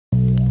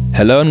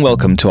Hello and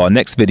welcome to our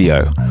next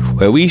video,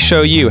 where we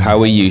show you how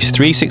we use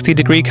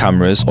 360-degree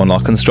cameras on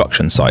our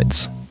construction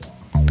sites.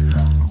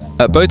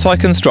 At Bowtie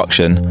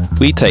Construction,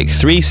 we take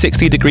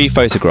 360-degree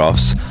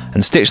photographs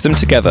and stitch them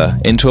together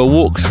into a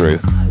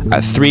walkthrough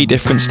at 3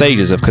 different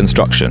stages of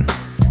construction.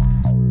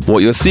 What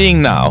you're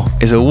seeing now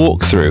is a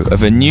walkthrough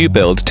of a new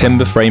build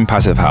timber frame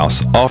passive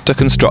house after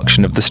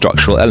construction of the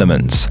structural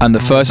elements, and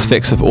the first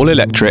fix of all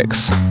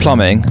electrics,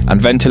 plumbing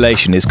and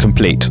ventilation is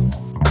complete.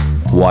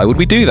 Why would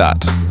we do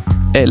that?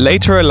 It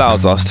later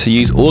allows us to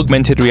use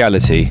augmented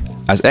reality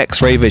as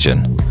X-ray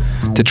vision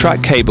to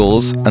track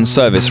cables and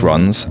service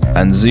runs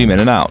and zoom in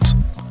and out.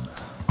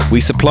 We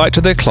supply it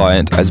to the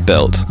client as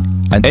built,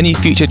 and any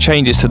future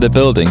changes to the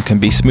building can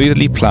be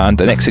smoothly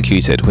planned and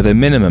executed with a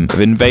minimum of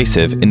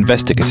invasive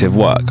investigative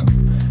work.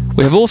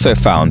 We have also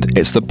found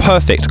it's the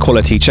perfect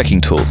quality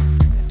checking tool.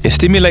 It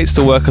stimulates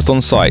the workers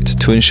on site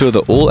to ensure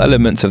that all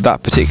elements of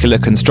that particular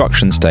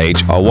construction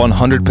stage are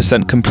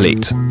 100%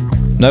 complete.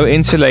 No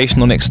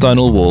insulation on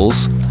external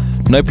walls,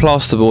 no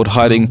plasterboard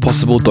hiding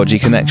possible dodgy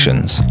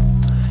connections.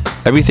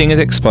 Everything is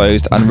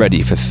exposed and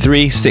ready for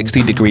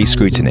 360-degree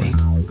scrutiny.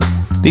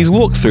 These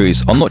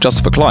walkthroughs are not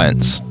just for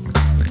clients.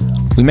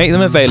 We make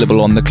them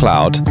available on the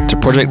cloud to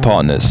project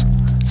partners,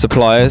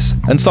 suppliers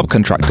and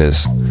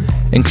subcontractors,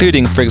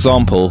 including, for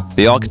example,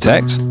 the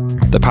architect,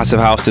 the passive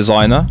house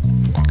designer,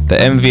 the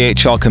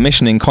MVHR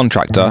commissioning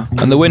contractor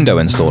and the window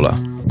installer.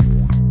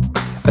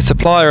 A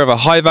supplier of a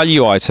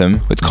high-value item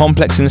with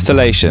complex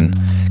installation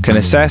can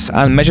assess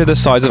and measure the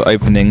size of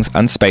openings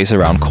and space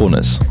around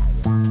corners.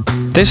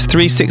 This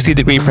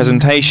 360-degree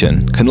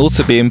presentation can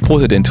also be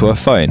imported into a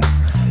phone,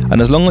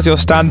 and as long as you're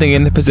standing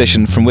in the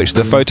position from which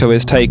the photo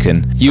is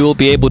taken, you will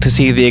be able to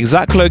see the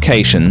exact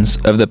locations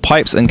of the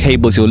pipes and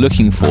cables you're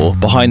looking for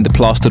behind the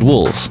plastered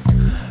walls.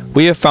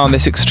 We have found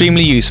this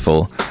extremely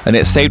useful, and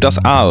it saved us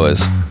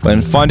hours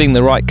when finding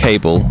the right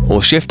cable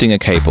or shifting a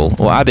cable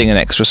or adding an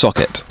extra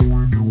socket.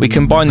 We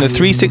combine the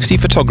 360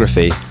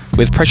 photography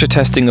with pressure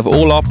testing of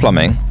all our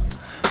plumbing,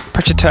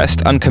 pressure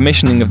test and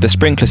commissioning of the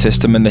sprinkler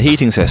system and the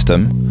heating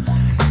system,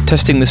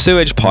 testing the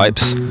sewage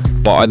pipes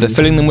by either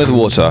filling them with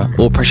water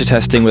or pressure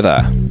testing with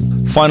air.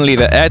 Finally,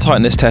 the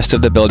airtightness test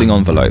of the building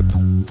envelope.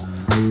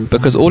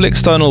 Because all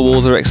external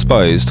walls are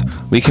exposed,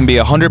 we can be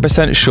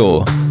 100%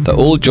 sure that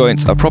all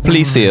joints are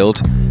properly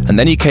sealed and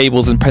any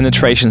cables and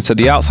penetrations to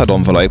the outside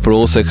envelope are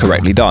also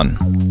correctly done.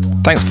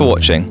 Thanks for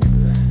watching.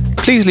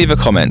 Please leave a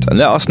comment and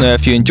let us know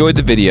if you enjoyed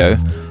the video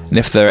and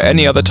if there are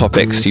any other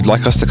topics you'd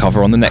like us to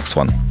cover on the next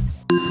one.